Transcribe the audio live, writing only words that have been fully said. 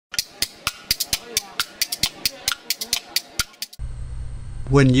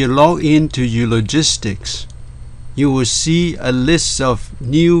When you log into Ulogistics, you will see a list of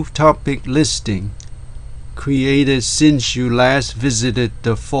new topic listing created since you last visited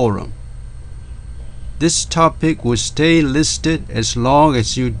the forum. This topic will stay listed as long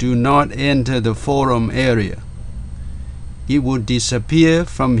as you do not enter the forum area. It will disappear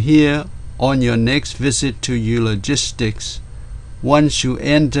from here on your next visit to Ulogistics once you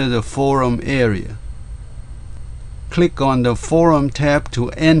enter the forum area. Click on the Forum tab to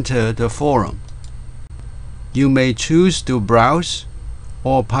enter the forum. You may choose to browse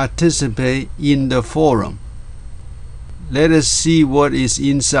or participate in the forum. Let us see what is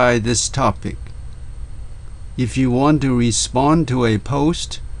inside this topic. If you want to respond to a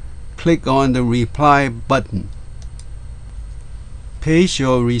post, click on the Reply button. Paste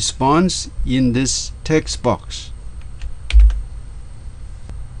your response in this text box.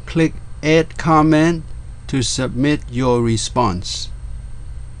 Click Add Comment to submit your response.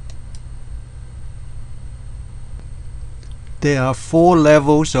 There are 4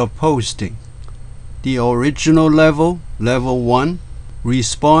 levels of posting. The original level, level 1,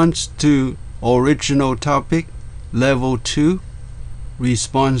 response to original topic, level 2,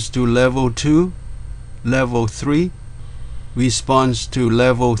 response to level 2, level 3, response to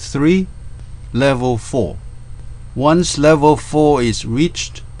level 3, level 4. Once level 4 is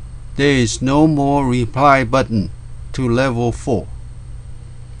reached, there is no more reply button to level 4.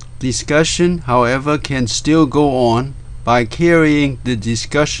 Discussion, however, can still go on by carrying the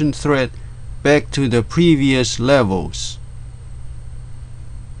discussion thread back to the previous levels.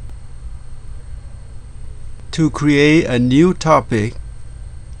 To create a new topic,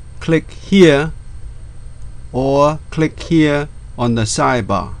 click here or click here on the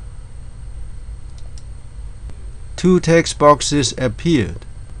sidebar. 2 text boxes appeared.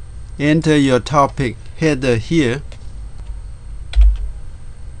 Enter your topic header here.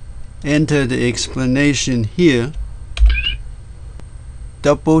 Enter the explanation here.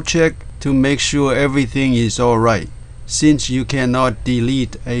 Double check to make sure everything is alright, since you cannot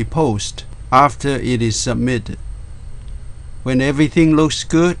delete a post after it is submitted. When everything looks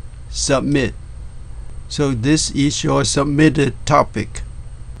good, submit. So this is your submitted topic.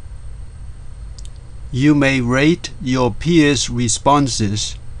 You may rate your peers'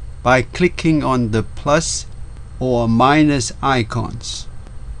 responses by clicking on the plus or minus icons.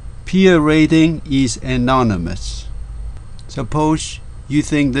 Peer rating is anonymous. Suppose you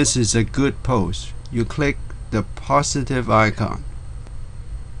think this is a good post. You click the positive icon.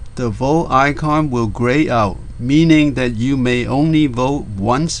 The vote icon will gray out, meaning that you may only vote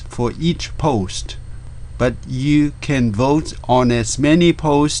once for each post, but you can vote on as many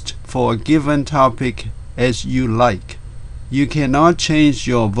posts for a given topic as you like. You cannot change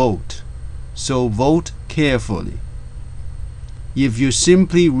your vote, so vote carefully. If you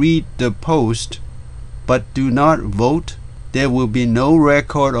simply read the post but do not vote, there will be no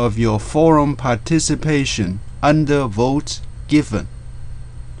record of your forum participation under votes given.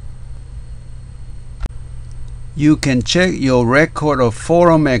 You can check your record of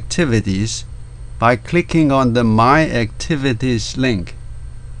forum activities by clicking on the My Activities link.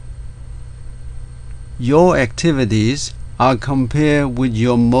 Your activities are compared with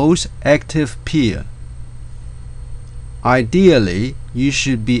your most active peer. Ideally, you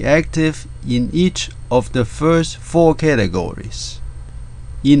should be active in each of the first 4 categories.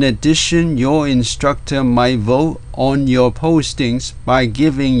 In addition, your instructor might vote on your postings by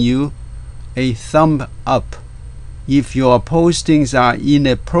giving you a thumb up. If your postings are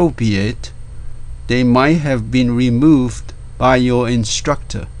inappropriate, they might have been removed by your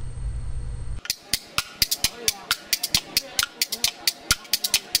instructor.